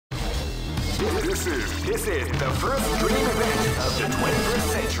This is the first dream event of the 21st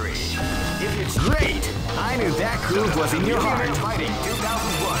century. If it's great, I knew that groove was in your heart. Fighting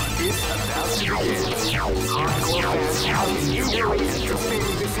 2001 is about to begin. Hardcore fans have been eagerly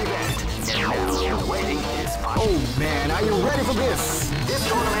anticipating this event. And now the waiting is final. Oh man, are you ready for this? This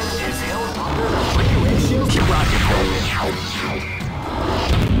tournament is held under the free ratio. Keep rocking, baby.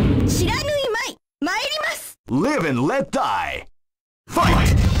 知らぬいまい、参ります。Live and let die.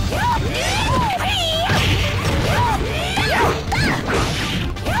 Fight!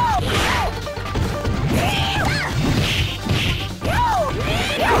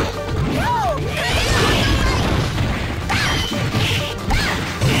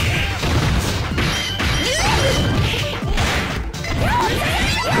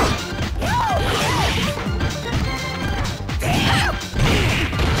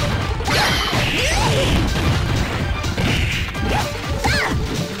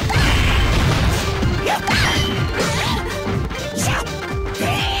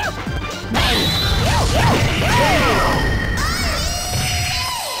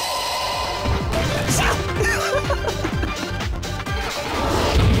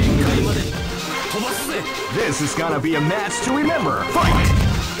 This is gonna be a match to remember. Fight!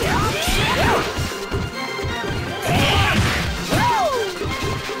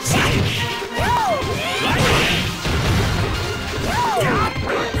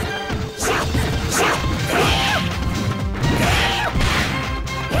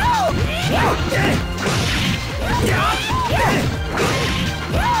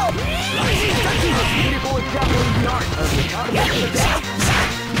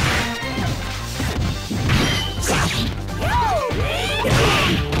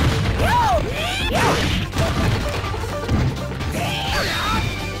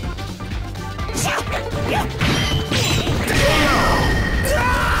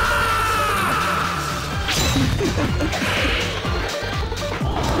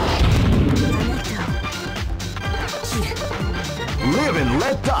 Live and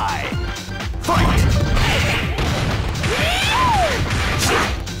let die. Fight!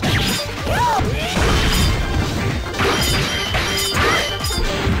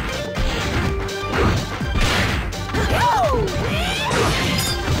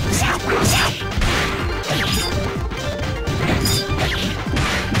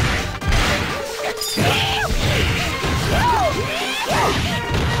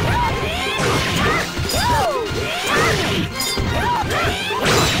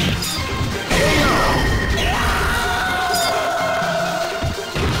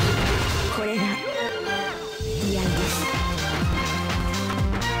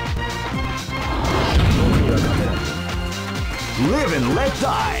 Live and let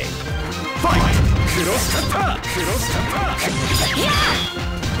die. Fight! Cross kata! Cross kata! Yeah!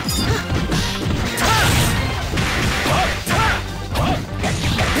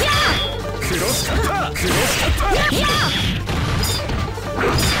 Cross kata! Cross kata! Yeah!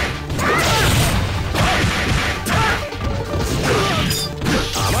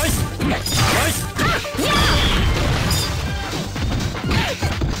 Amai! Amai! Yeah!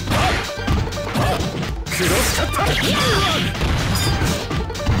 Cross kata! Yeah!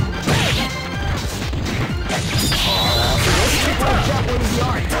 Japanese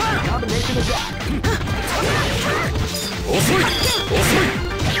yard. Combination attack. Osoi! Osoi!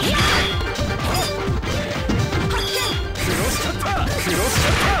 Cross kata! Cross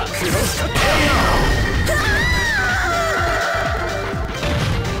kata! Cross kata!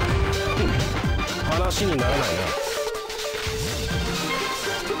 Hanashiにならないな。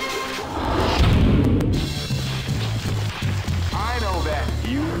I know that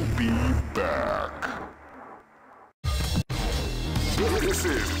you'll be back.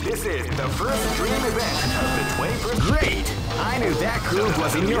 This is the first dream event of the 21st. Great! I knew that groove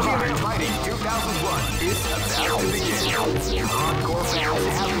was in your heart. Fighting 2001 is about to begin. Hardcore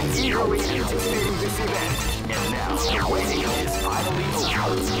fans have been eagerly anticipating this event. And now, the waiting is finally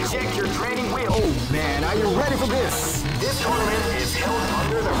over. Check your training wheel. Oh man, are you ready for this? This tournament is held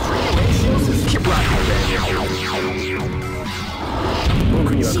under the free ratio system. Keep rocking, baby.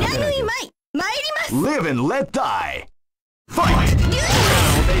 Live and let die. Fight!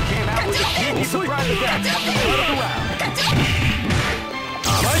 Well, they came out with a cool surprise attack at the start of the round.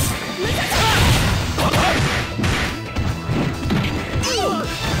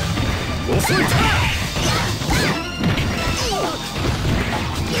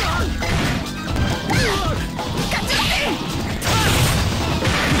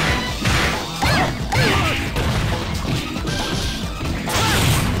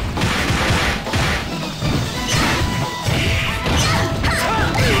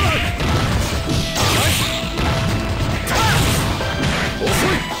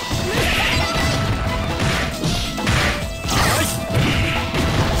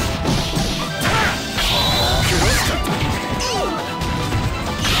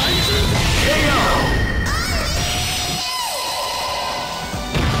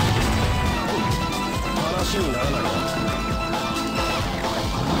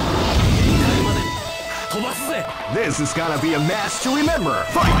 This is gonna be a match to remember.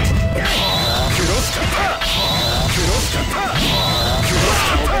 Fight! They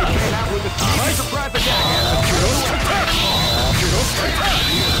came out with a cheeky surprise attack at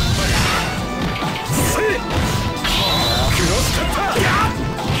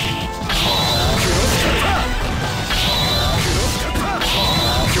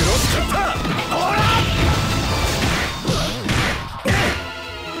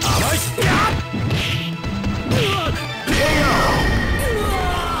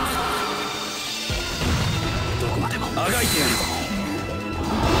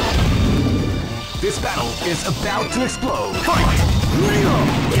This battle is about to explode. Fight!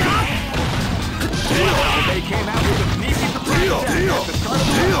 They came out with a sneaky surprise attack at the start of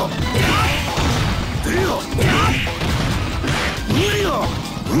the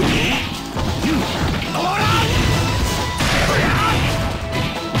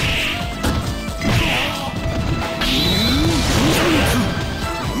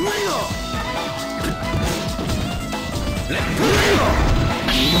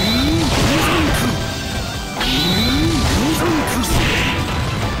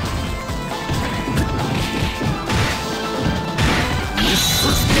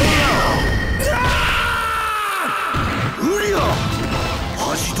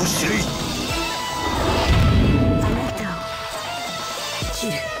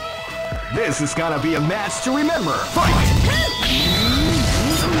This is gonna be a match to remember. Fight!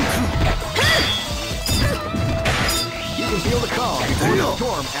 You can feel the calm before the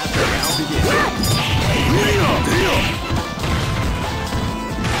storm as the round begins.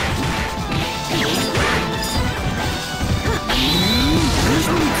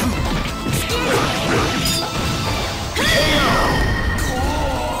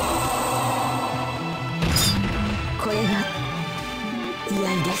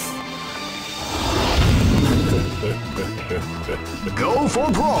 Go for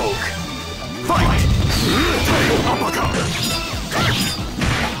broke! Fight!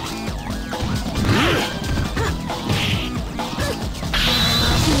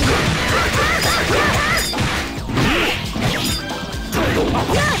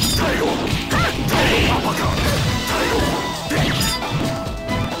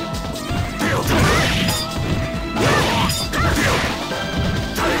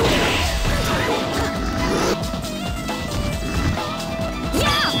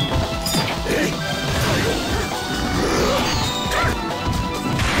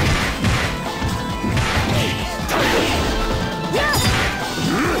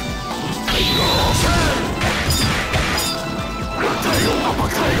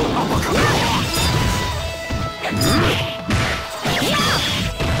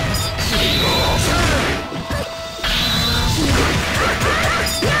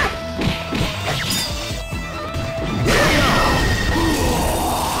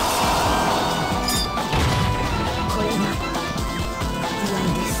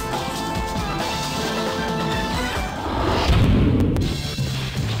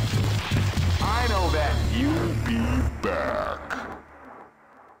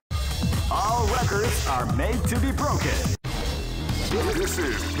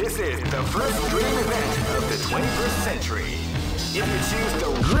 This is the first dream event of the 21st century. If you choose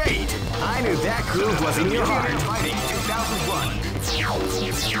the great, I knew that groove was in your heart. Fighting 2001.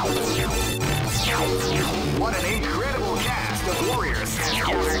 What an incredible cast of warriors has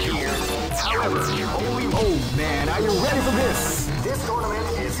gathered here. However, oh man, are you ready for this? This tournament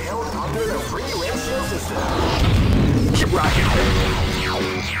is held under the free ratio system. Keep rocking.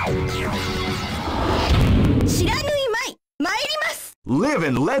 Live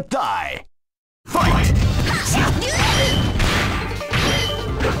and let die. Fight!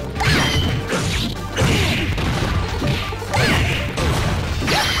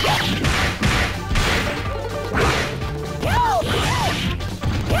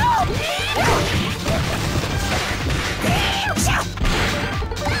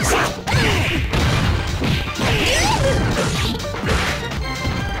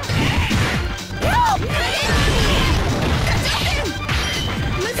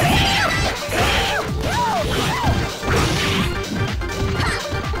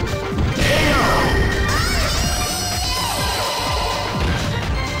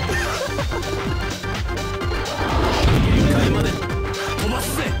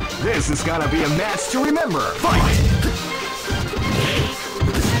 This is gonna be a match to remember. Fight!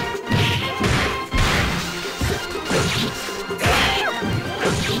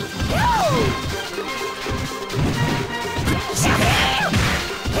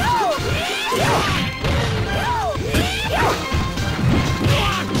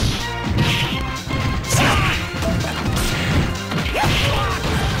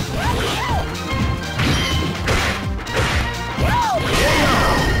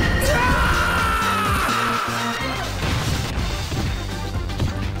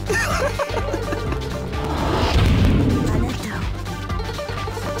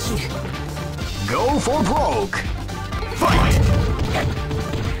 Go for broke. Fight.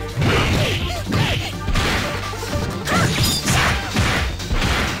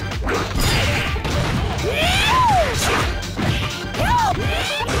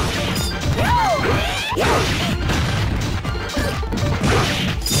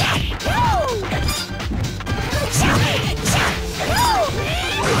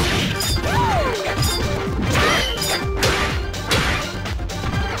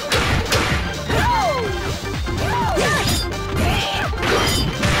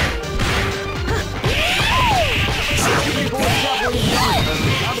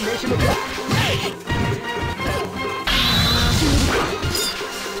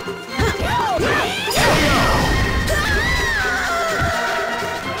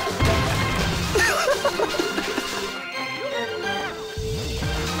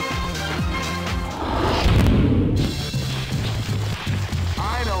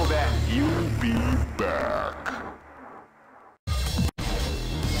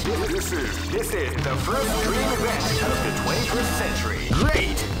 This is the first dream event of the 21st century.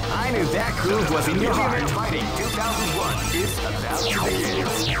 Great! I knew that groove was in your heart. Fighting 2001 is about to begin.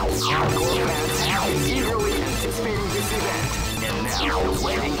 Hardcore fans have been eagerly anticipating this event. And now the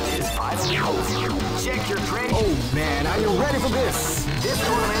waiting is finally over. Check your training. Oh man, are you ready for this? This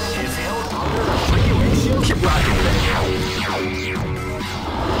tournament is held under the free ratio. Keep rocking it.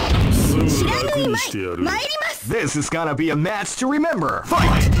 This is gonna be a match to remember.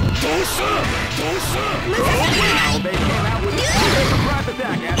 Fight! Wow, they came out with a surprise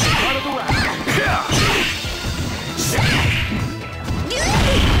attack at the front of the round.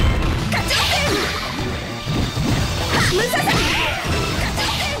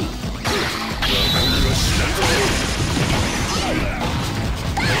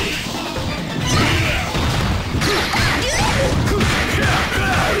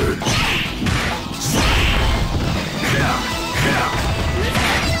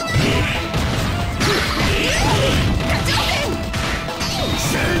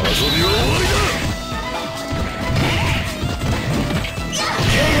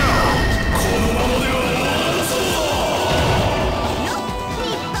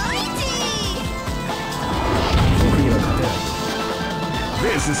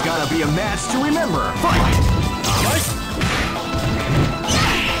 This is gonna be a match to remember. Fight!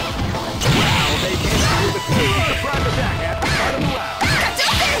 Wow, they came out with a surprise attack at the start of the round.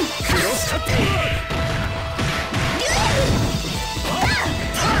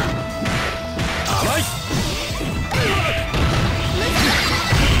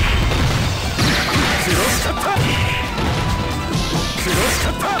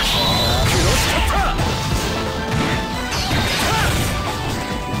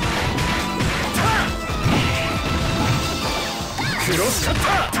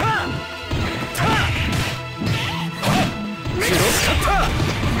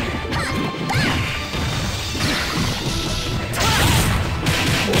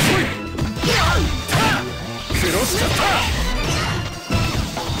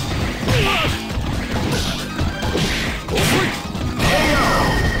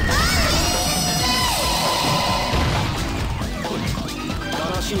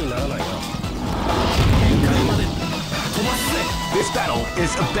 This battle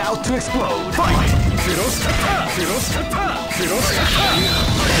is about to explode. Fight!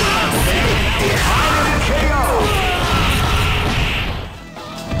 KO!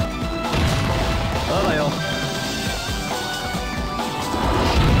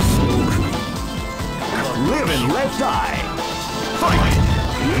 Live and let die. Fight!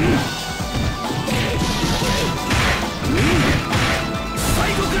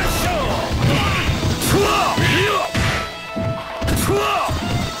 Psycho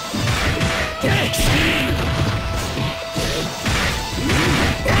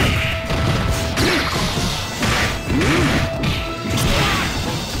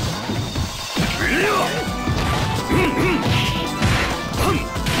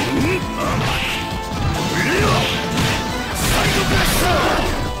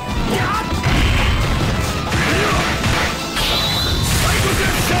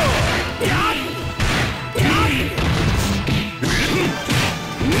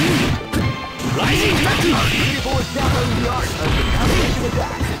Crash! Beautiful is downloading the art of the combination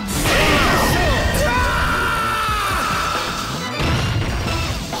attack.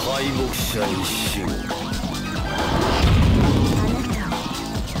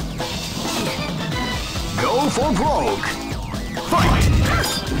 Go for broke. Fight!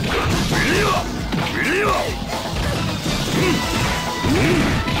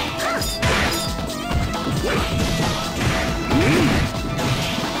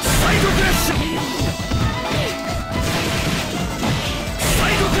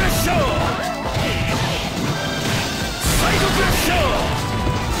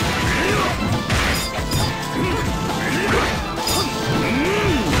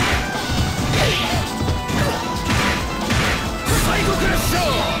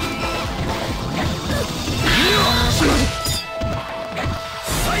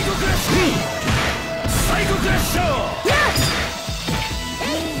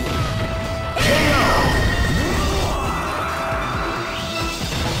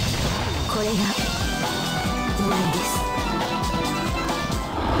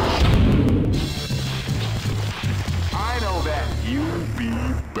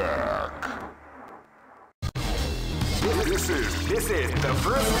 back. This is the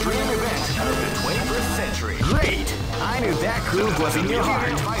first dream event of the 21st century. Great! I knew that groove was in your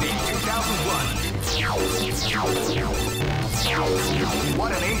heart. Fighting 2001.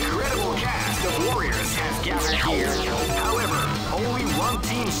 What an incredible cast of warriors has gathered here. However, only one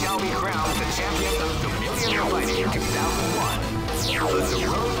team shall be crowned the champion of the Millionaire Fighting 2001.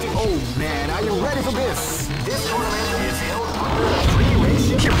 Oh man, are you ready for this? This tournament is held under a free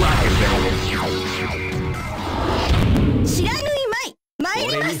ratio. Keep rocking, baby.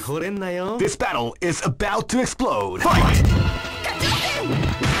 This battle is about to explode. Fight!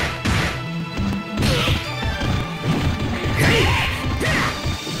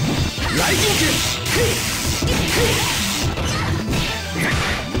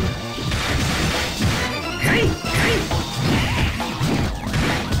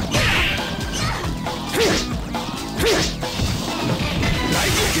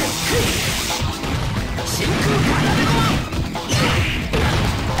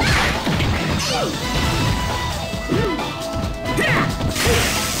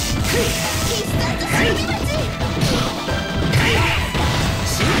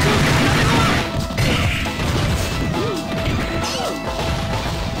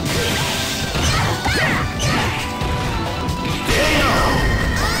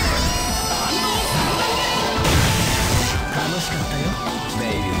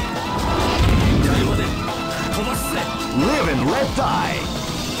 Live and let die.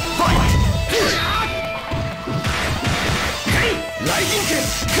 Fight! Lightning kick!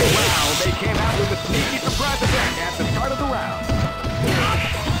 Wow, they came out with a sneaky surprise attack at the start of the round.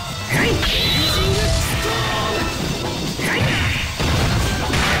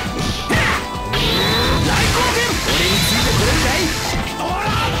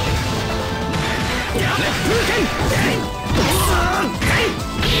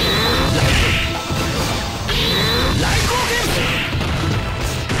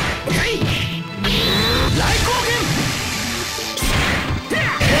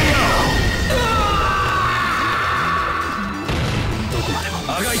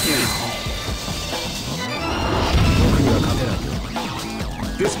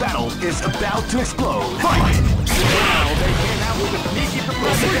 This battle is about to explode. Fight! Wow, they came out with a sneaky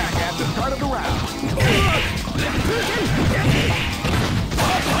surprise attack at the start of the round.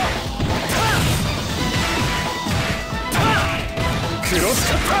 Cross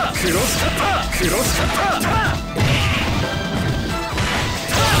cutter! Cross cutter! Cross cutter!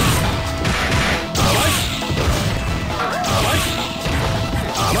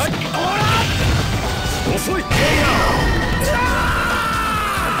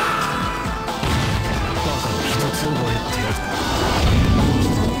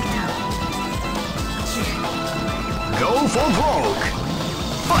 Go for broke!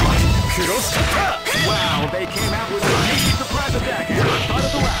 Fight! Cross cutter! Wow, they came out with a sneaky surprise attack at the start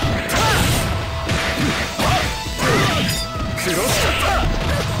of the round. Cross cutter!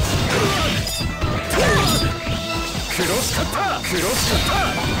 Cross cutter! Cross cutter!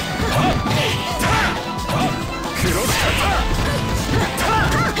 Cross cutter!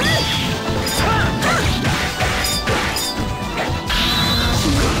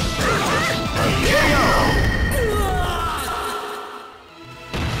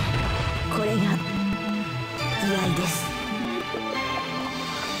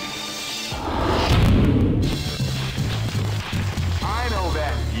 I know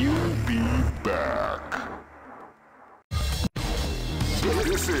that you'll be back.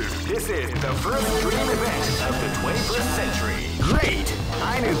 This is the first dream event of the 21st century. Great!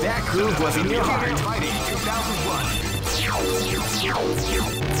 I knew that groove was in your heart. Fighting 2001.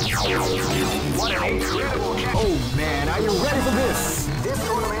 What an incredible catch! Oh man, are you ready for this? This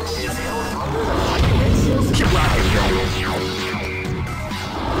tournament is held under the regulations. Keep rocking, baby.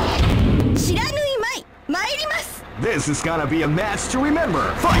 This is gonna be a match to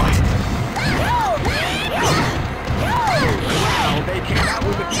remember. Fight! Wow, they came out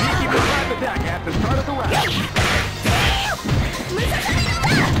with a sneaky surprise attack at the start of the round.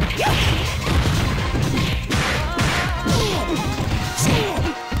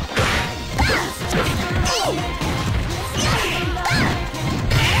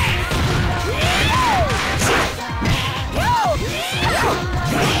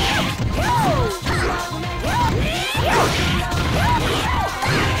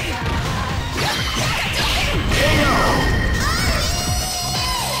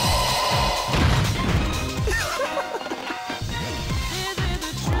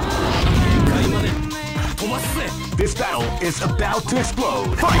 This battle is about to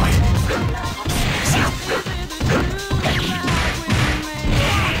explode. Fight!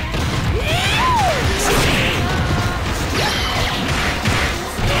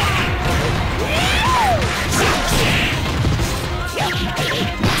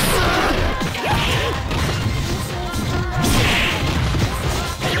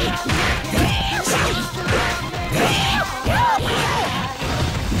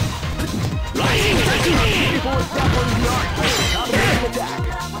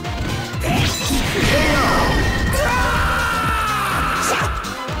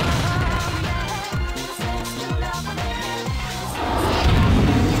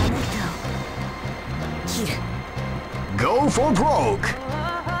 for broke.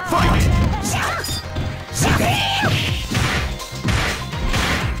 Fight!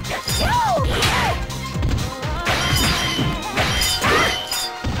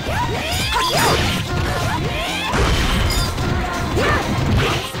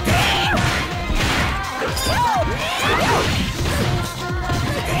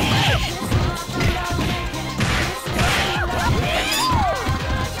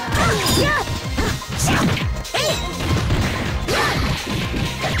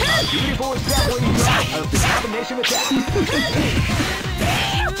 Beautiful example of the combination attack.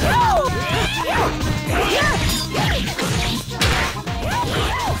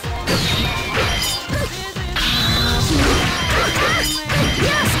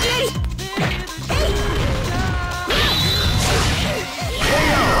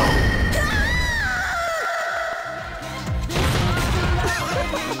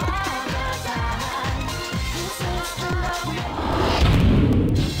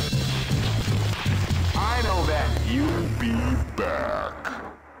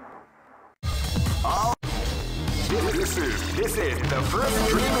 This is the first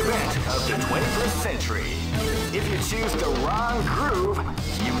dream event of the 21st century. If you choose the wrong groove,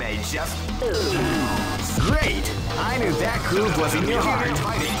 you may just lose. Great! I knew that groove was in your heart.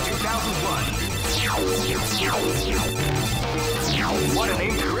 Fighting 2001. What an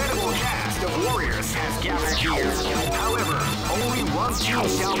incredible cast of warriors has gathered here. However, only one team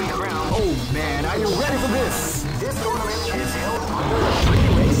shall be crowned. Oh man, are you ready for this? This tournament is held under the free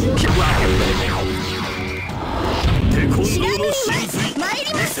ratio. Keep rocking, baby.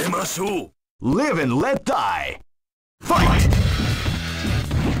 Live and let die. Fight!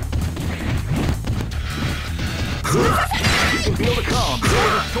 You can feel the calm before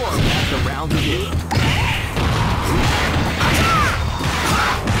the storm as the round begins.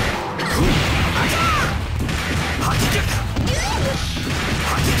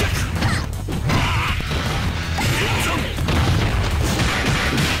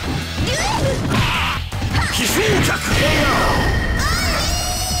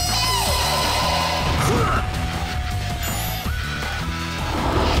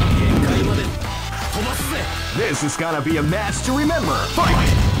 This is gonna be a match to remember. Fight!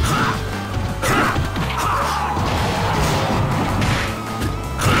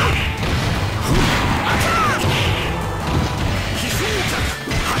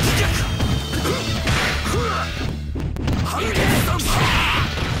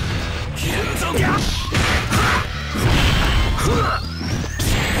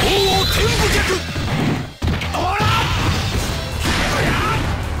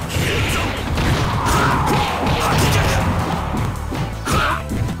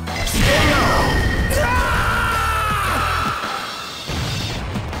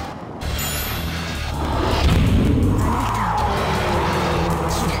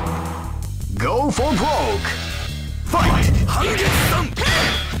 Go for broke. Fight!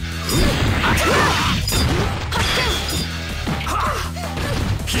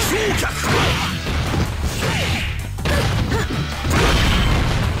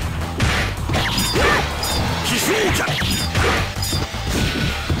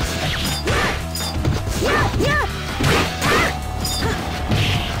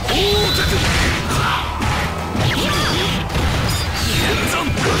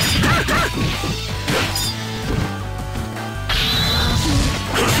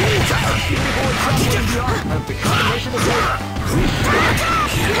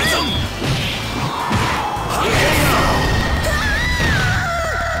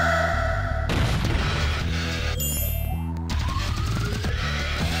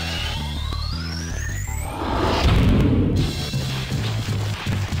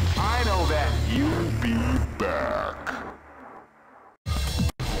 I know that you'll be back.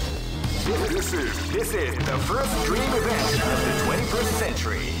 This is the first dream event of the 21st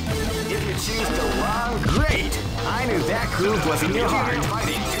century. If you choose the wrong, great! I knew that groove was in your heart.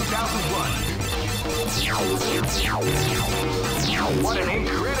 Fighting 2001. What an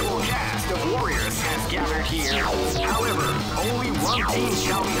incredible cast of warriors has gathered here. However, only one team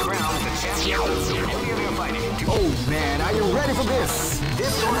shall be crowned the champion of the Millionaire Fighting. Oh man, are you ready for this?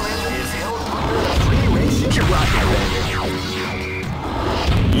 This tournament is held under the free ratio. Keep rocking, baby.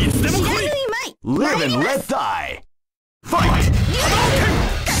 Live and let die. Fight!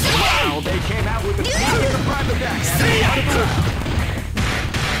 Wow, they came out with the private attack.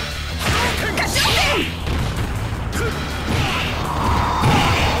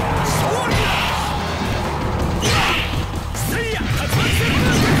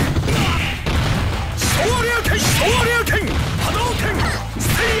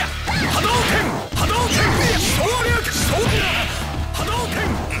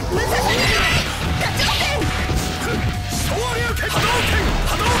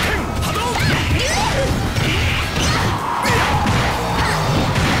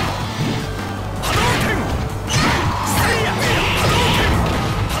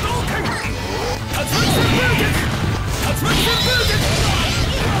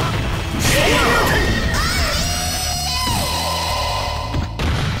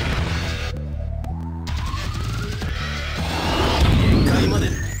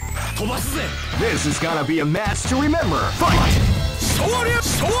 gonna be a match to remember. Fight!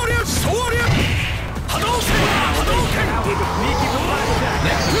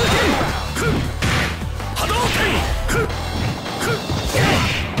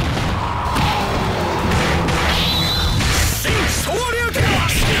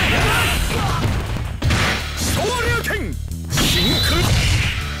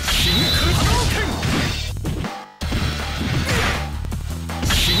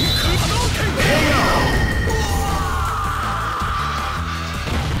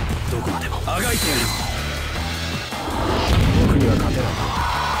 Hadouken!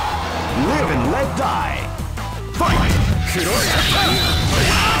 Live and let die. Fight!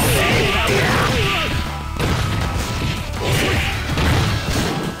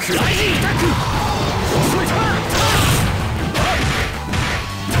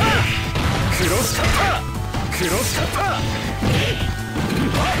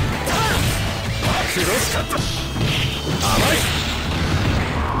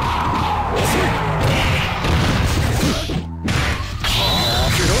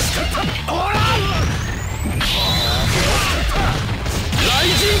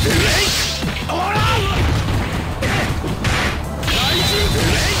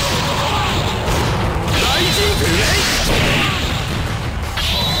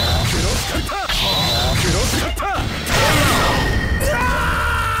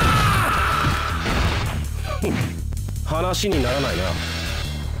話にならないな。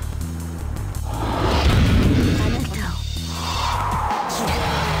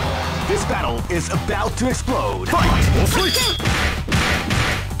This battle is about to explode. Fight!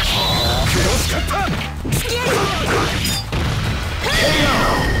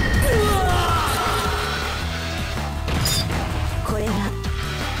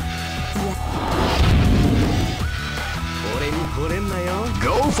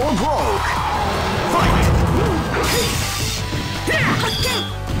 Go for broke! Fight!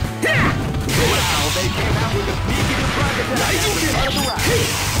 Wow, they came out with a sneaky surprise attack at the start of the round.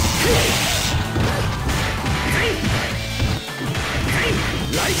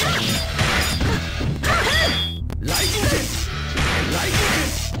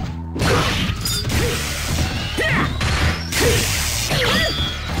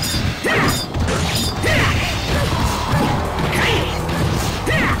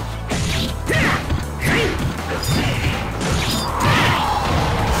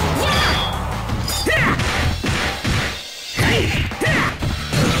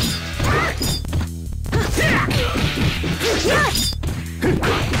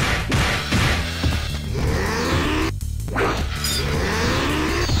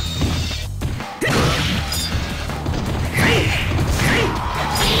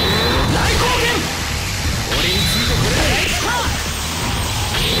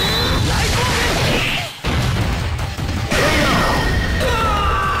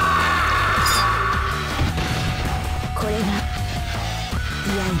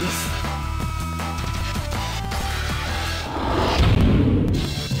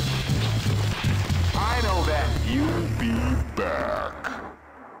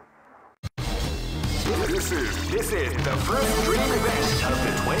 This is the first dream event of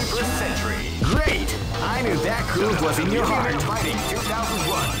the 21st century. Great! I knew that groove was in your heart. Fighting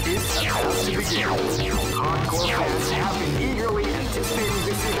 2001 is about to begin. Hardcore fans have been eagerly anticipating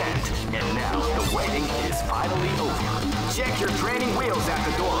this event, and now the waiting is finally over. Check your training wheels at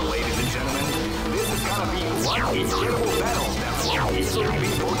the door, ladies and gentlemen. This is gonna be one incredible battle that won't easily be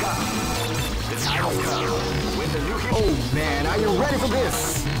forgotten. The titles come with the new hero. Oh man, are you ready for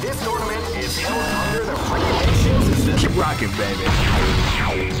this? This tournament is held under the regulation system. Keep rocking, baby.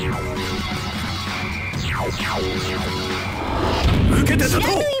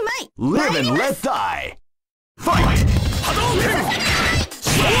 Live and let die. Fight! Hadouken!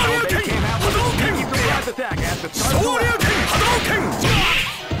 They came out with a sneaky surprise attack at the start of the round. Hadouken!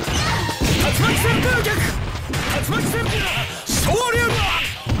 Tatsumaki Senpu! Tatsumaki Senpu! Shoryuken!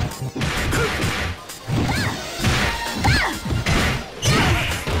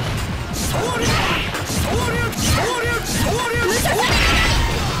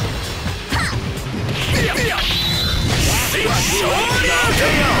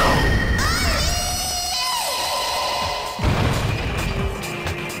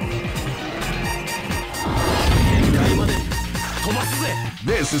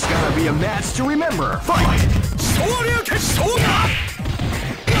 This is gonna be a match to remember. Fight!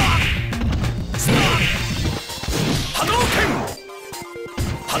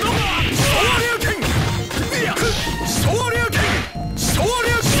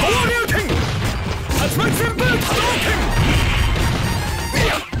 Hadouken! Tatsumaki Senpu! Hadouken!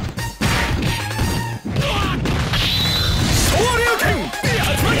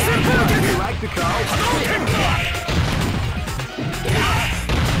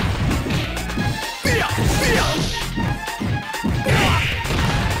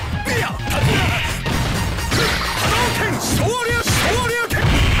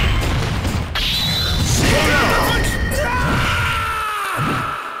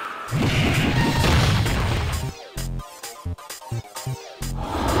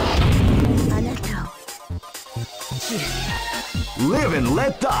 Live and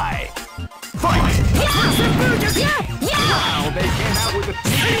let die. Fight! Wow, they came out with a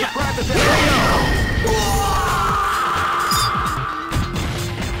sneaky surprise attack.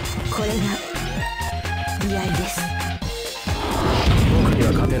 これが居合です。僕には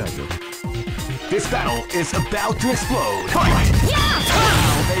勝てないぞ。 This battle is about to explode. Fight!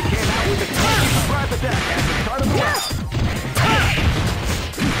 Wow, they came out with a sneaky surprise attack at the start of the round.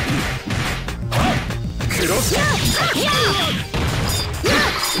 Cross!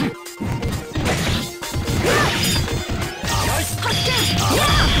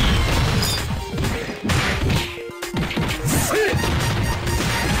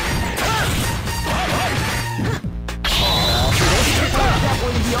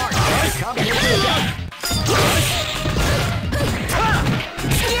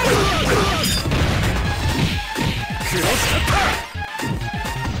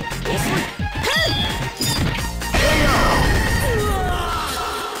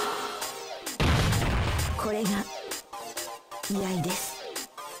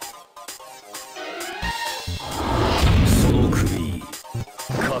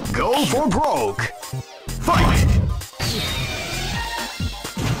 Go for broke! Fight!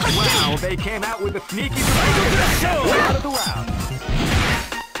 Wow, they came out with a sneaky surprise out of the round.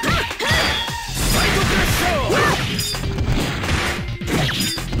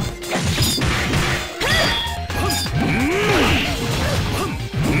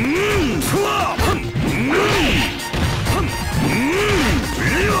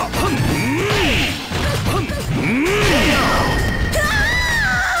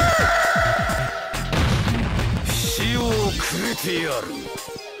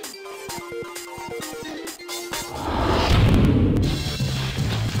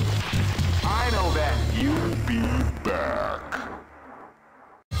 I know that you'll be back.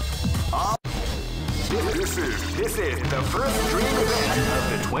 This is the first dream event of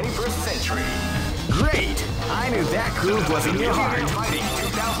the 21st century. Great! I knew that groove was in your heart. Fighting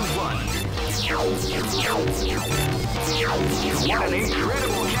 2001. What an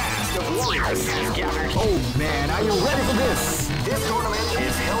incredible cast of warriors has gathered. Oh man, are you ready for this? This tournament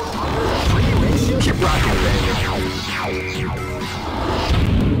is held under the free ratio. Keep rocking, baby.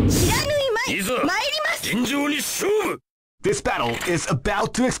 This battle is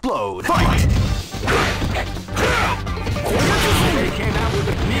about to explode. Fight! They came out with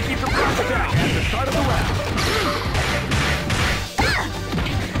a sneaky surprise attack at the start of the round.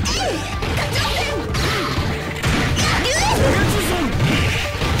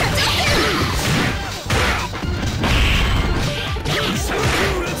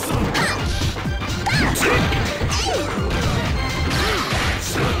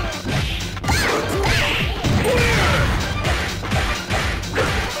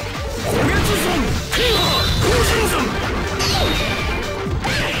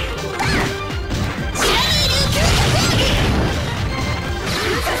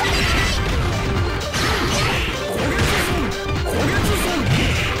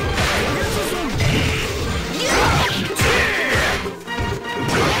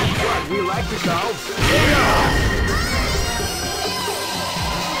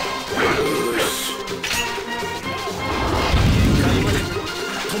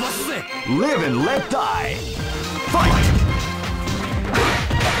 Live and let die. Fight!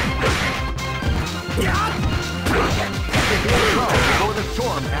 Before the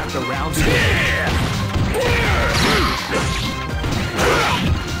storm after round 2.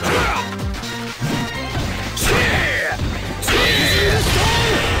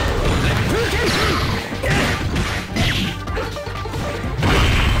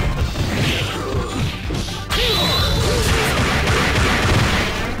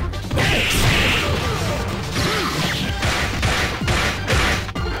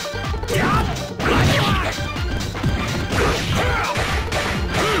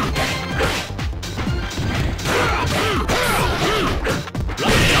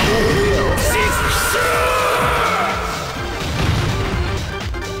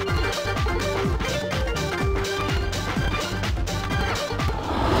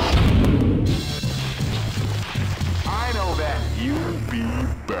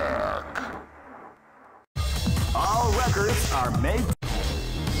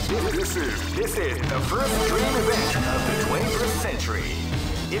 This is the first dream event of the 21st century.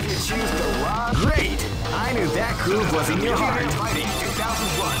 If you choose the wrong... Great! I knew that groove was in your heart. Fighting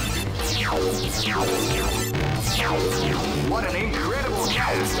 2001. What an incredible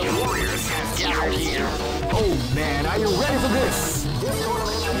cast of warriors has gathered here. Oh man, are you ready for this?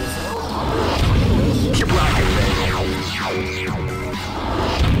 Keep rocking, baby.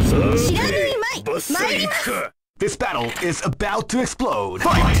 This battle is about to explode.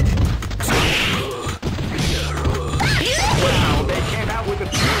 Fight! Wow, they came out with a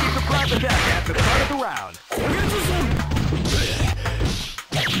cheeky surprise attack at the start of the round.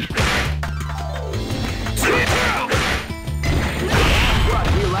 What,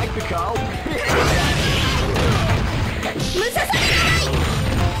 we like the call?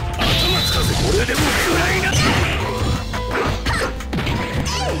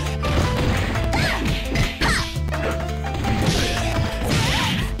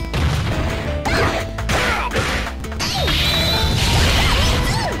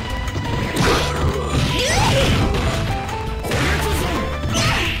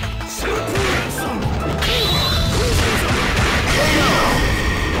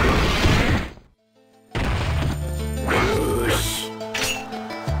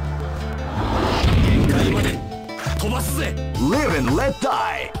 Live and let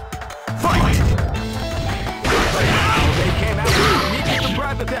die. Fight! Wow, they came out with a sneaky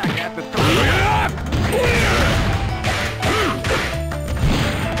surprise attack at the start of the round.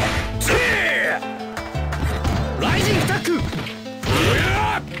 Rising attack!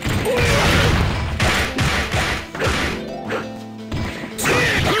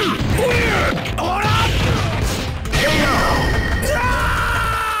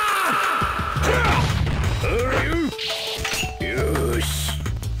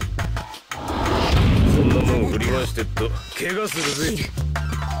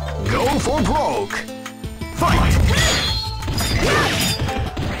 Go for broke! Fight!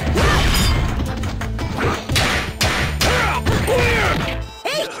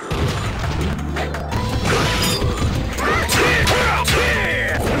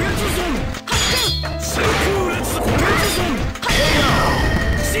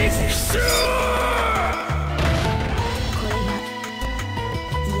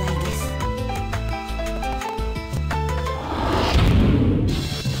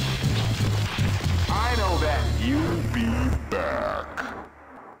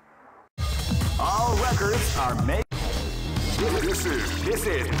 Are made. This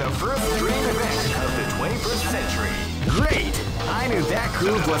is the first dream event of the 21st century. Great! I knew that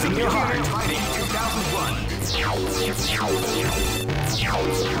groove was in your heart. Fighting 2001.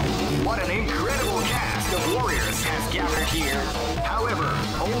 What an incredible cast of warriors has gathered here. However,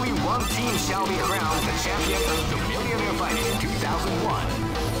 only one team shall be crowned the champion of the Millionaire Fighting 2001.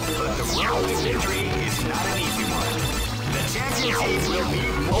 But the road to victory is not an easy one. The champion team will be...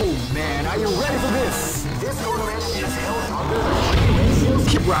 Oh man, are you ready for this? This tournament is held under the free ratios.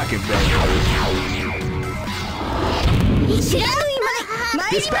 Keep rocking, baby.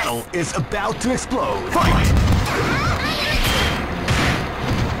 This battle is about to explode. Fight!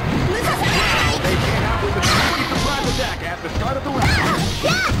 Wow, they came out with a sneaky surprise attack at the start of the round.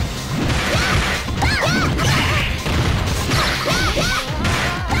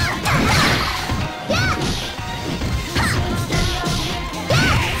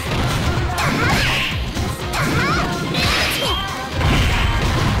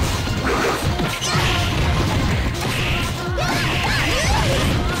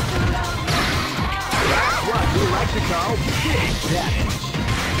 To call big damage.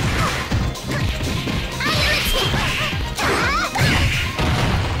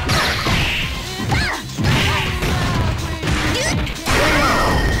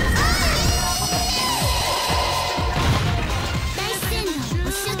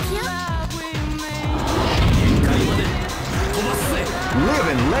 Live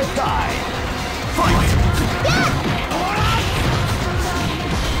and let die. Fight!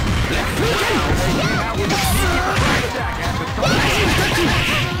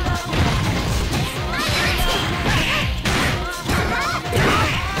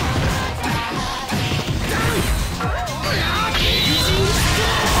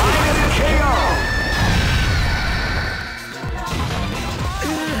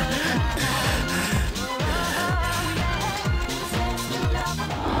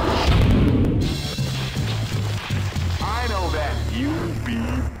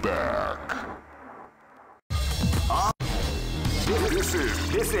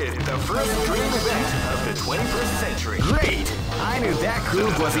 This is the first dream event of the 21st century. Great! I knew that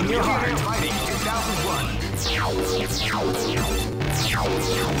groove was in your heart. Fighting 2001.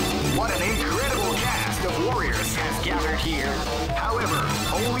 What an incredible cast of warriors has gathered here. However,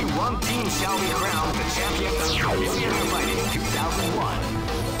 only one team shall be crowned the champion of the Millionaire Fighting 2001.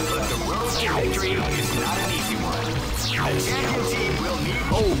 But the road to victory is not an easy one. The champion team will need...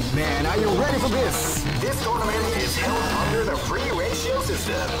 Oh man, are you ready for this? This tournament is held under the free ratio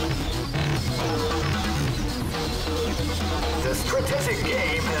system. The strategic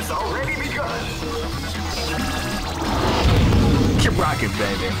game has already begun. Keep rocking,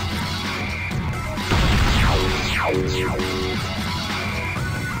 baby.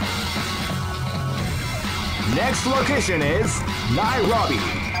 Next location is Nairobi.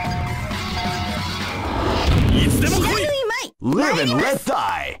 Live and let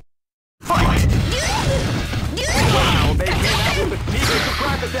die. Fight! Wow, they came out with a sneaky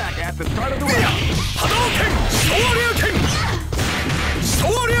surprise attack at the start of the round. Hadouken! Shoryuken!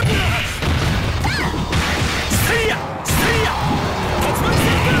 Shoryuken! Seiya! Seiya! Tatsumaki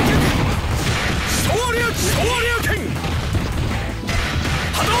Senpouken! Shoryuken!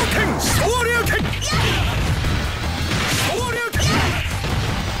 Hadouken! Shoryuken! Shoryuken!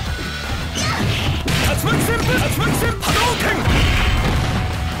 Tatsumaki Senpouken! Hadouken!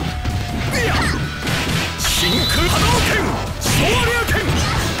 Shinku Hadouken! Shoryuken!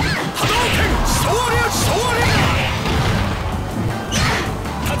 Hadouken! Shoryuken!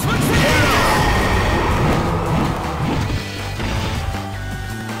 Tatsumaki Senpouken!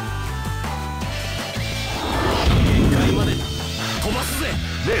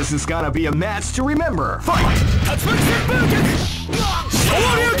 This is gonna be a match to remember. Fight! Tatsumaki Senpouken!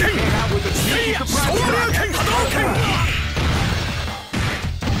 Shoryuken! Seiya! Shoryuken! Hadouken!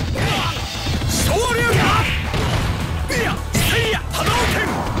 Shoryuken! Seiya! Hadouken!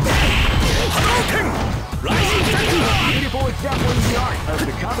 Hadouken! Rising Senku! Beautiful example in the art of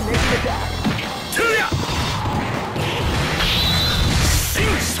the combination attack. Tuya!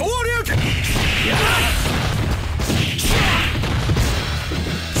 Shin Shoryuken!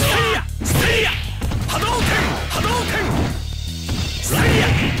 Seiya! Seiya! Hadouken! Hadouken! Seiya!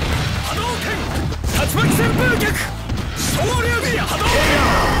 Hadouken! Tatsumaki Senpouken! Shoryuken!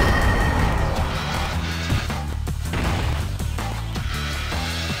 Hadouken!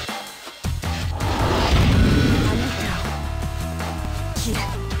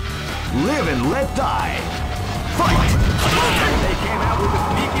 Live and let die. Fight! Hadouken! They came out with a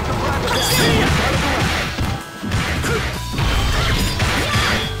sneaky surprise attack. Seiya!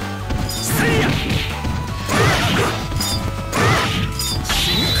 Seiya!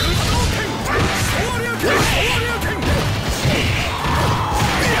 Shinku Hadouken! Shoryuken! Shoryuken!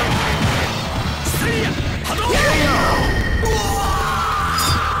 Seiya! Hadouken!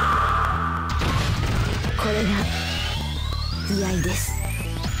 これが居合です。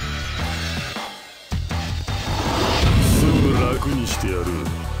すぐ楽にしてやる。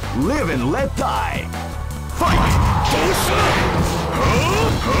 Live and let die. Fight!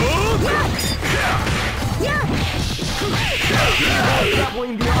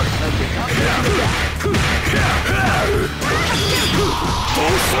 Grappling the art of the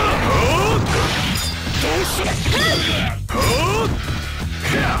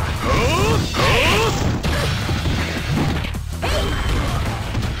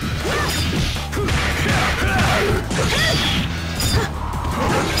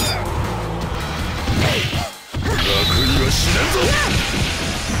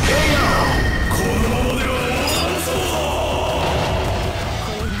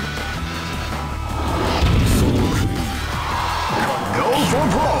Go for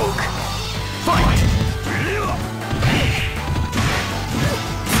broke. Fight!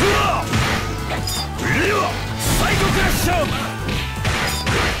 Psycho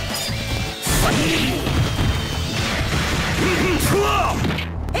Crash!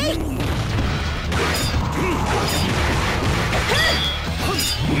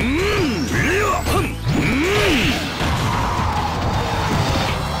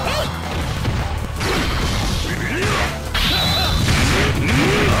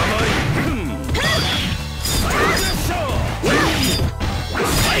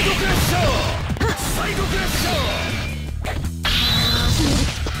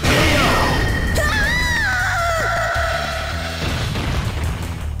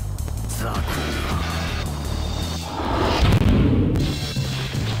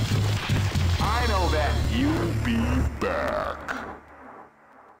 I know that you'll be back.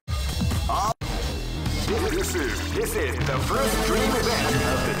 This is the first dream event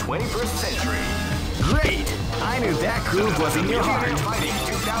of the 21st century. Great! I knew that groove was in your heart. Fighting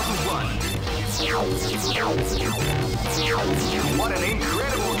 2001. What an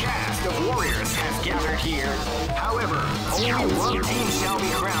incredible cast of warriors has gathered here. However, only one team shall be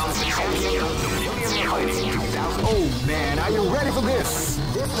crowned the champion of the Millionaire Fighting 2000. Oh man, are you ready for this?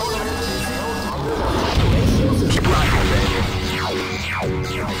 This tournament is held under the regulations. Keep rocking, baby.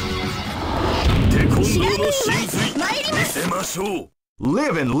 テコンドーの真髄見せましょう。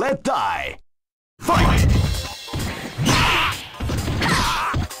 Live and let die. Fight!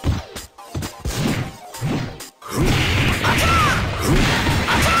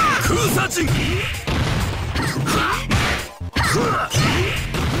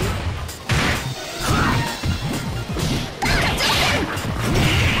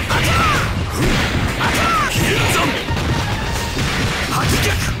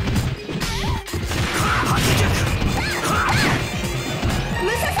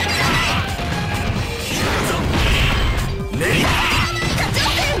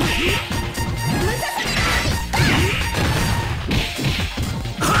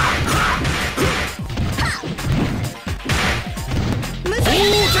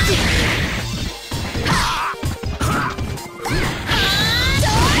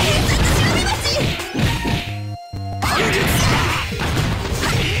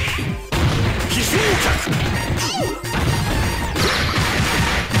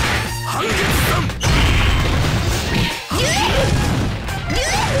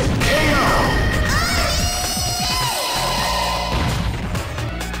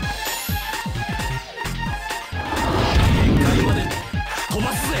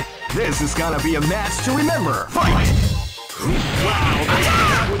 This is gonna be a match to remember. Fight! Wow, they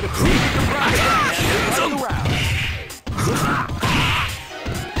came out with the perfect surprise attack at the end of the round.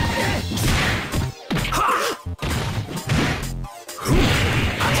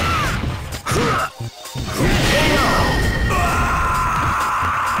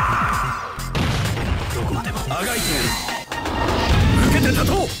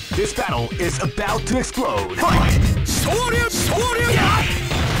 This battle is about to explode. Fight!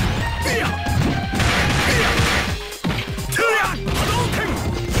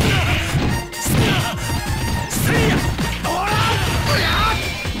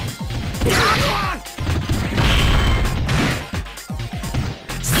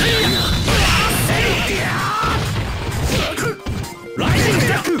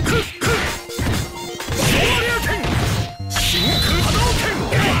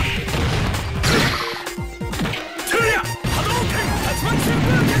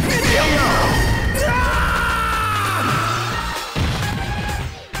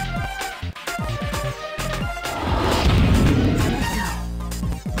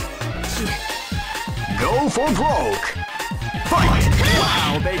 Go for broke! Fight!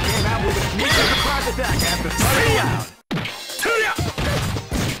 Wow, they came out with a sneak surprise attack at the start of the round.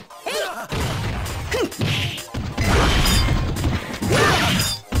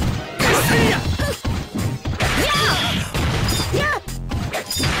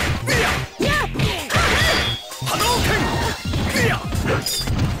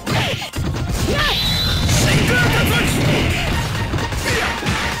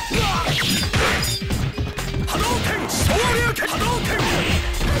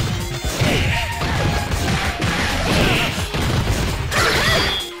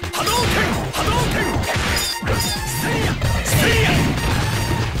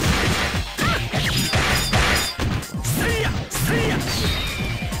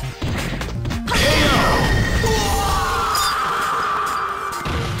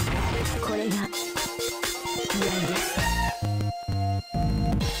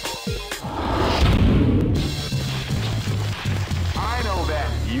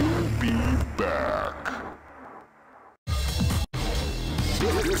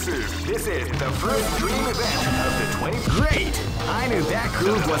 This is the first dream event of the 20th. Great! I knew that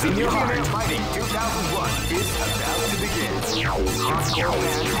groove was in your heart. Fighting 2001 is about to begin. Hardcore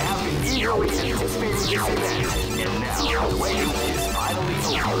fans have been eagerly anticipating this event, and now the wait is finally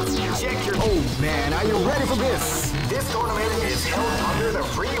over. Check your... Oh man, are you ready for this? This tournament is held under the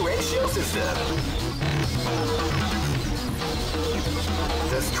free ratio system.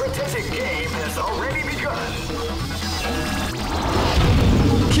 The strategic game has already begun.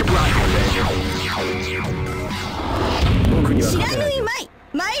 Keep rocking,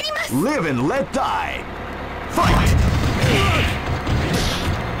 Live and let die. Fight!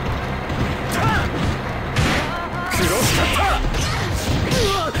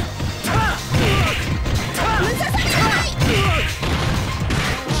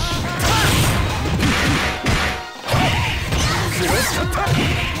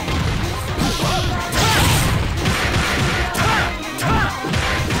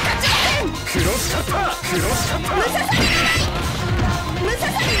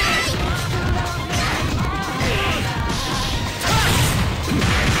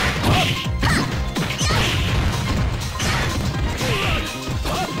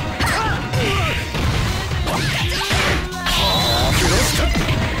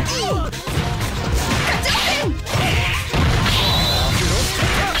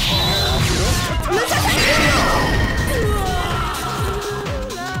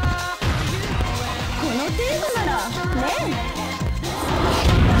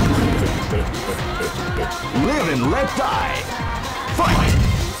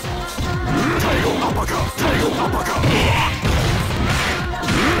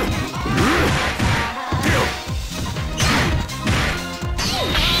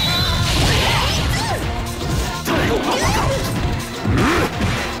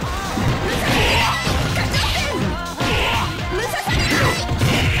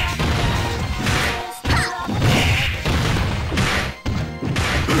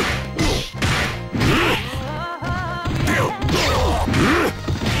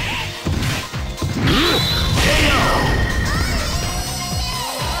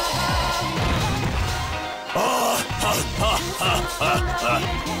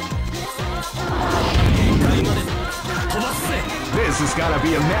 This is gonna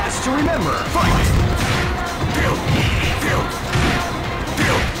be a match to remember. Fight!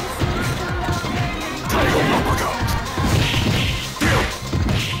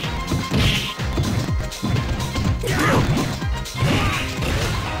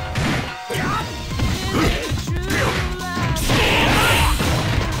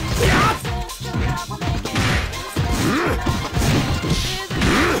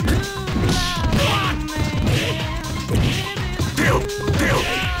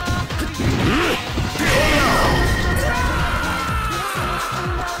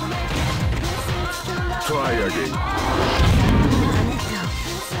 Try again.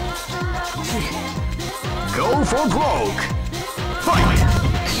 Go for broke. Fight!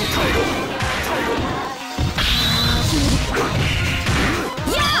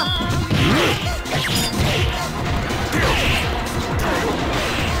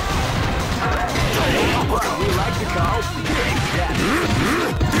 What we like to call big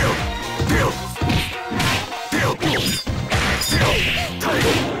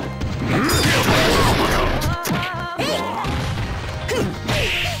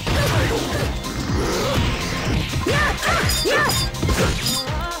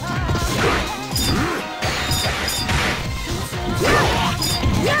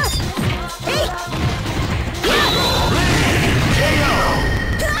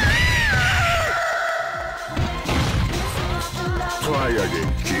Try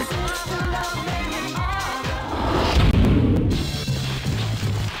again, kid.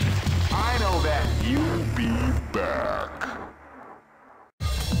 I know that. You'll be back.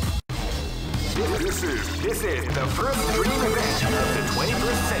 This is the first dream event of the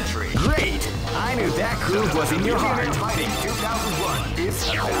 21st century. Great! I knew that groove was in your heart. Fighting 2001 is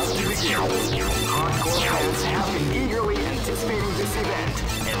about to begin. Hardcore fans have been eagerly anticipating this event,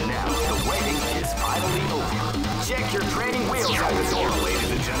 and now the waiting is finally over. Check your training wheels at the door,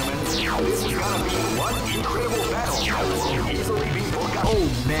 ladies and gentlemen. This is gonna be one incredible battle that will easily be forgotten. Oh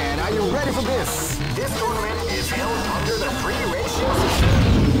man, are you ready for this? This tournament is held under the free ratio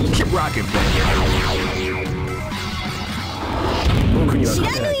system. Keep rocking,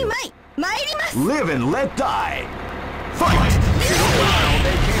 Live and let die. Fight!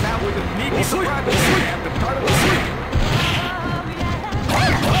 They came out with a sneaky surprise at the start of the fight.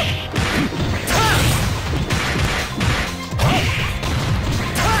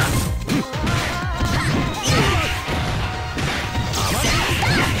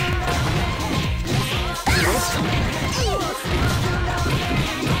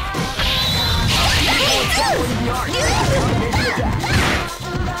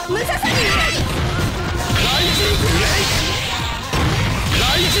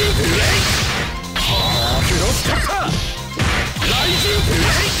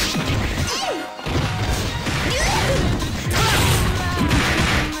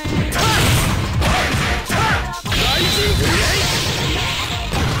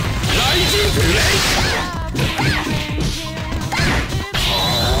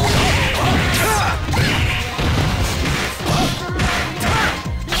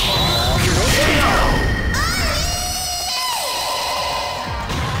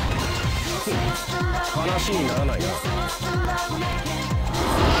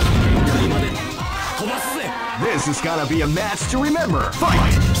 This is gonna be a match to remember. Fight!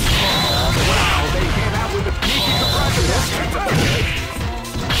 Wow, they came out with a sneaky surprise of this.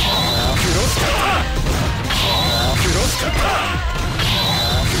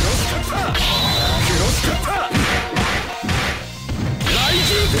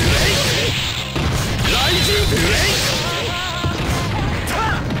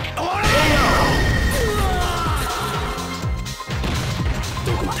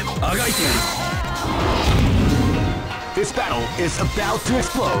 This battle is about to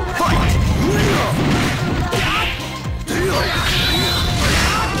explode. Fight! They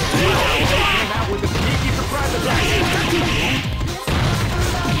came out with a sneaky surprise attack.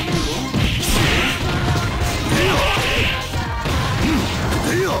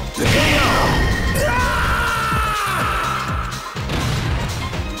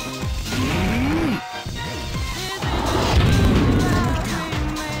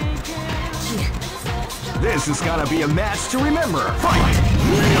 This is gonna be a match to remember. Fight!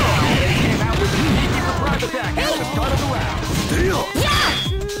 They came out with a sneaky surprise attack at the start of the round.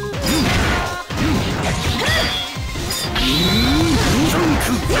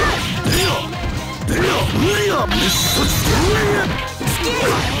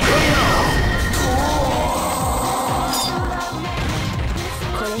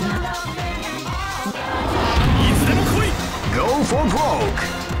 Go for broke.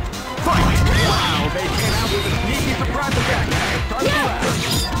 Fight! Wow, they came out with a sneaky surprise attack at the start of the round.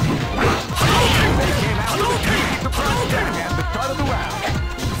 They came out with a sneaky surprise attack at the start of the round.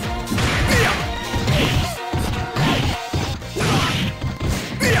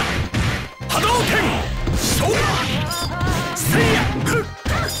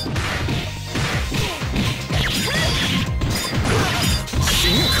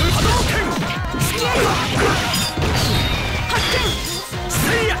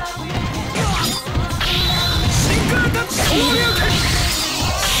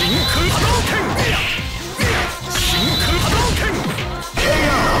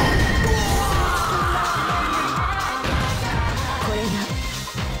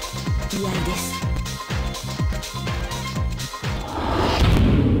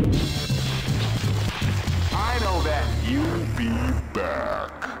 I know that you'll be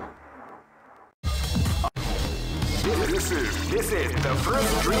back. This is the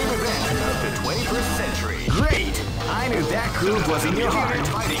first dream event of the 21st century. Great! I knew that groove was in your heart.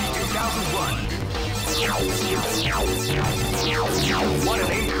 Fighting 2001. What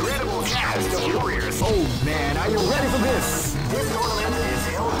an incredible cast of warriors! Oh man, are you ready for this? This tournament is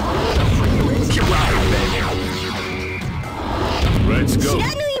held under the free range. Let's go.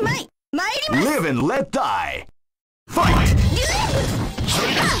 Live and let die. Fight!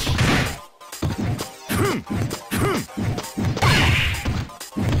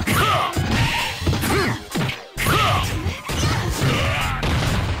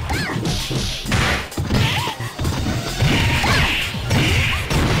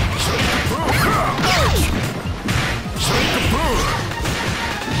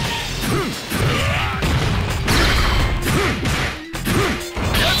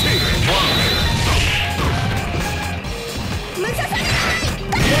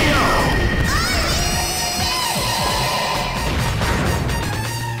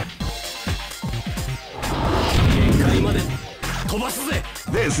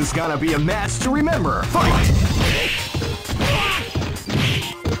 This is gonna be a match to remember. Fight!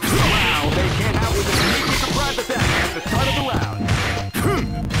 Wow, they came out with a sneaky surprise attack at the start of the round.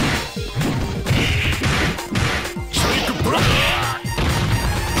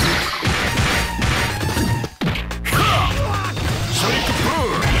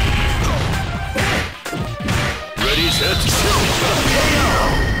 Ready, set, shoot!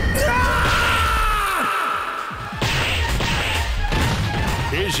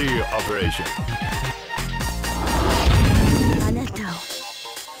 Easy operation.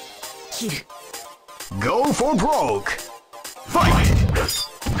 Go for broke. Fight!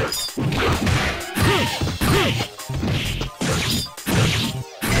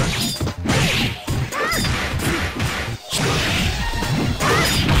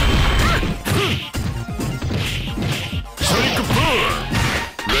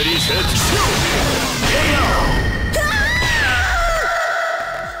 Ready, set, shoot!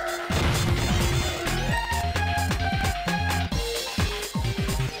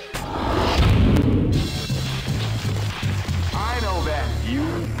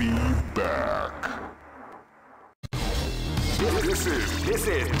 This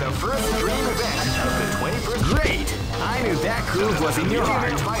is the first dream event of the 21st. Great! I knew that groove was in your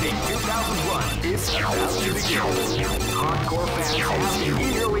heart. Fighting 2001 is about to begin. Hardcore fans have been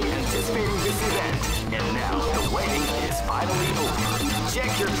eagerly anticipating this event, and now the waiting is finally over.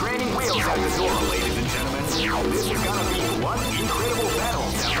 Check your training wheels at the door, ladies and gentlemen. This is gonna be one incredible battle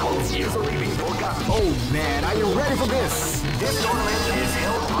that won't easily be forgotten. Oh man, are you ready for this? This tournament is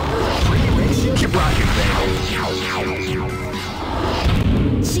held under the free ratio. Keep rocking, baby.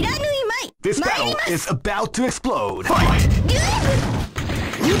 This battle is about to explode. Fight!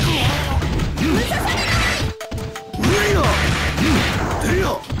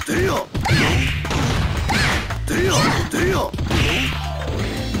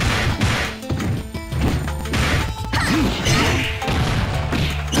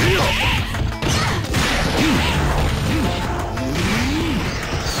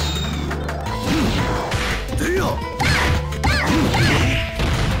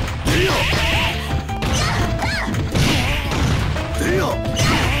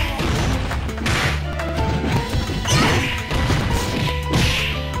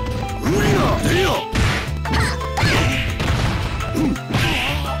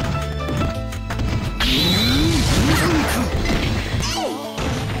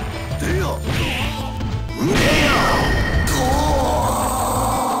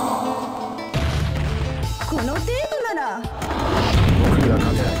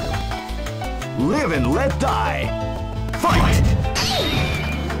 Live and let die. Fight!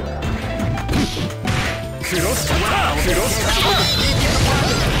 Cross cutter! Cross cutter!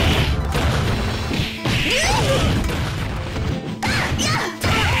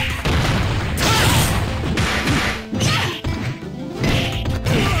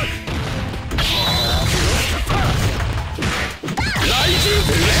 Rising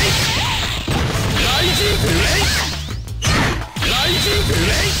break! Rising break! Rising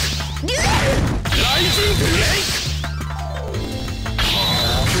break! Rising break!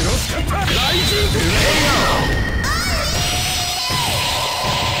 Cross cutter! Rising break!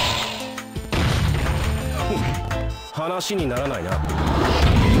 話にならないな。限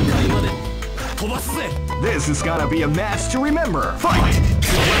界まで飛ばすぜ。This is gonna be a match to remember. Fight! Wow,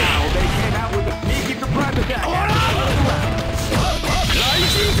 they came out with a sneaky surprise attack.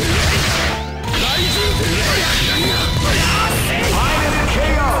 Rising break! Rising break! Final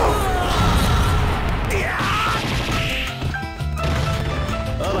KO.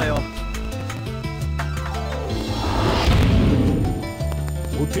 あらよ。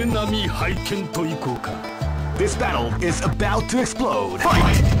お手並み拝見といこうか。This battle is about to explode. Fight!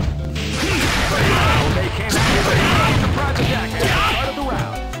 Wow, they came out with a sneaky surprise attack at the start of the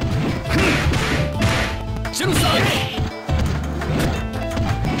round. シルサイ！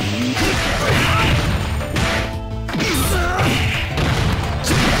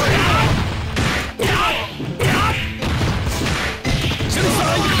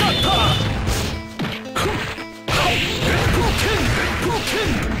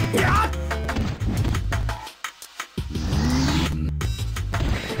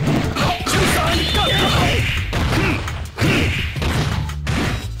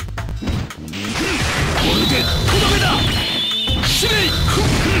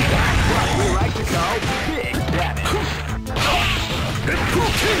 We like to call big damage. あな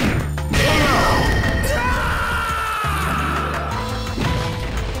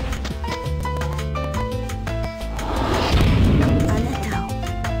たを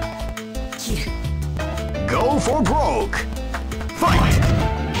切る。 Go for broke. Fight!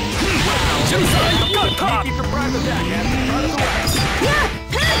 Sneaky surprise attack at the start of the round.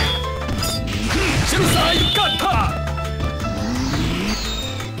 シルサイカッター！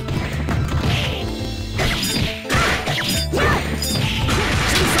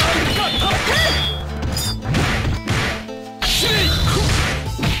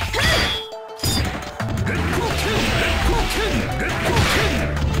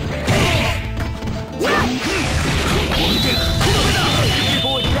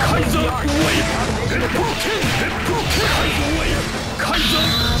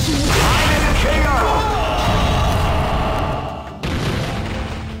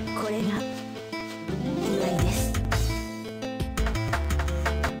 これが祝いです。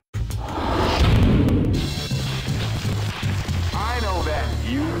 I know that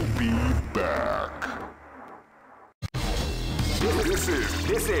you'll be back.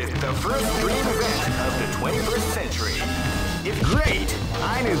 This is the first dream event of the 21st century. If great,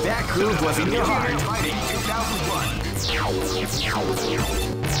 I knew that groove was in your heart. Fighting 2001.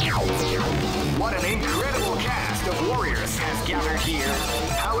 What an incredible cast of warriors has gathered here.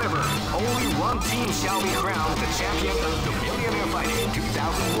 However, only one team shall be crowned the champion of the Millionaire Fighting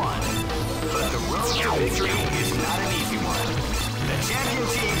 2001. But the road to victory is not an easy one. The champion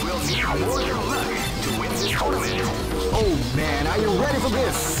team will need more than luck to win this tournament. Oh man, are you ready for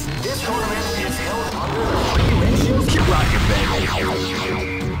this? This tournament is held under the free ratio. Keep rocking, baby.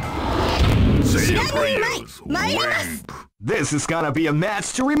 Say your prayers. Wamp. This is gonna be a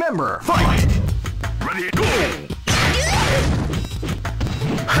match to remember. Fight! Ready, go!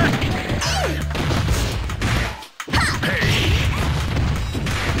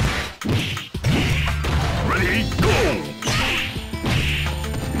 Ready, go!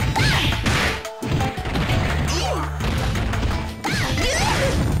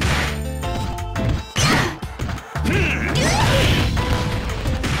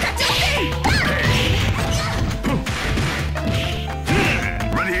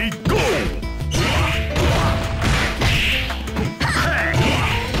 Ready, go!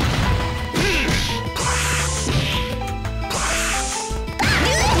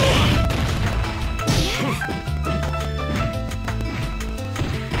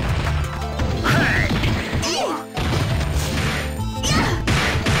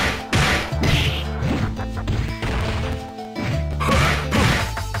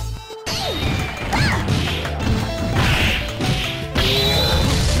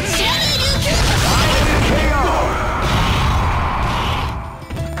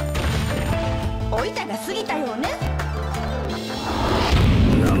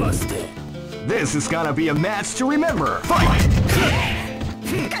 This is gonna be a match to remember. Fight!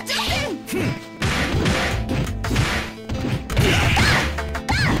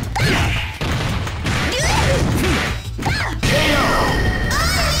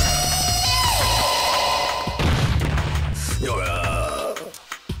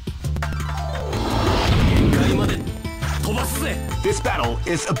 This battle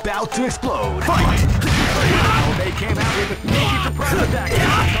is about to explode. Fight! Wow, they came out with a sneaky surprise attack at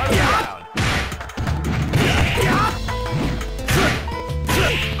the start of the round.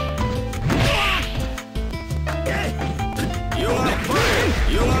 You are fired!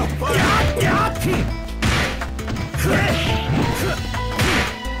 You are fired!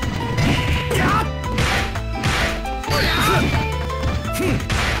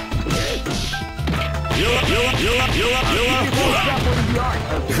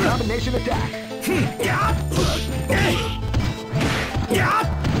 Combination attack.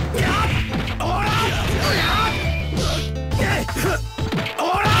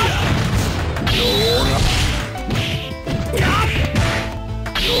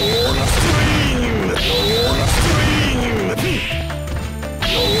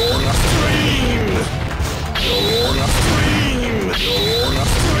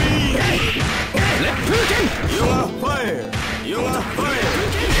 You are fired! You are fired!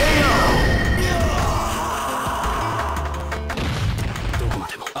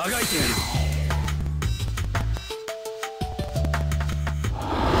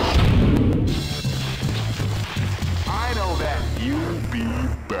 I know that you'll be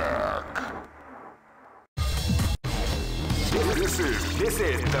back. This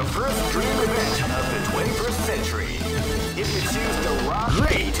is the first dream event of the 21st century. If you choose the wrong...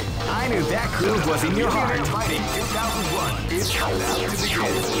 Great! I knew that groove was in your heart. Fighting 2001 is about to begin.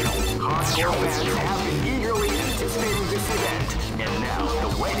 Hardcore fans have been eagerly anticipating this event, and now the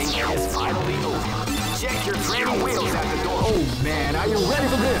waiting is finally over. Check your training wheels at the door. Oh man, are you ready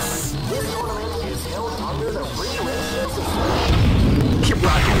for this? This tournament is held under the free ratio system. Keep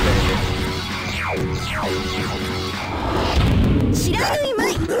rocking, baby.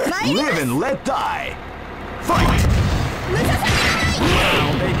 Live and let die. Fight!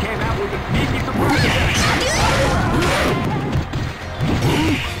 Well, they came out with a sneaky surprise attack.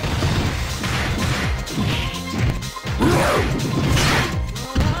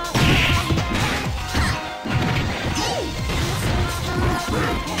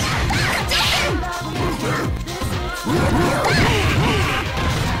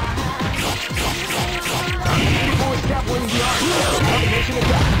 Combination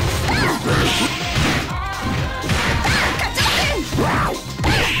attack.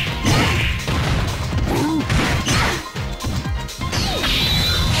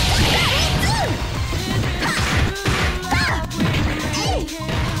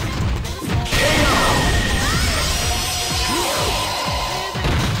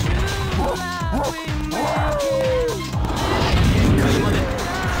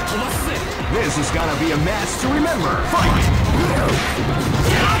 This is gonna be a match to remember. Fight!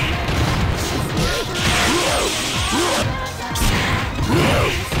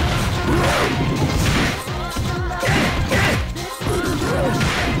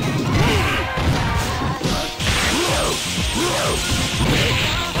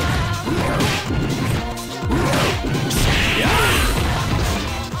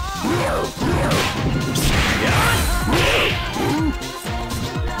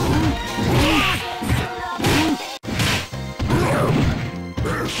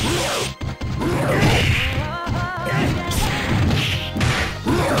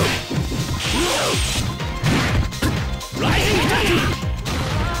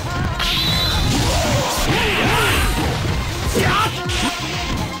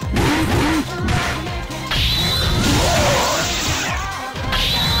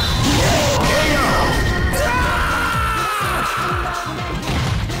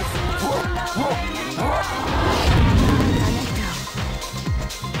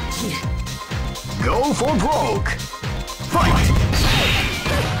 Go for broke! Fight!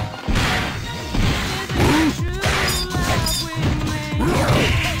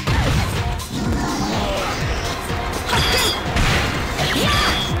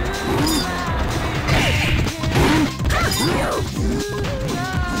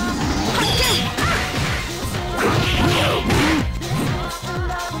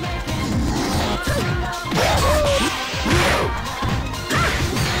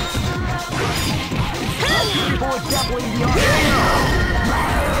 Definitely beyond.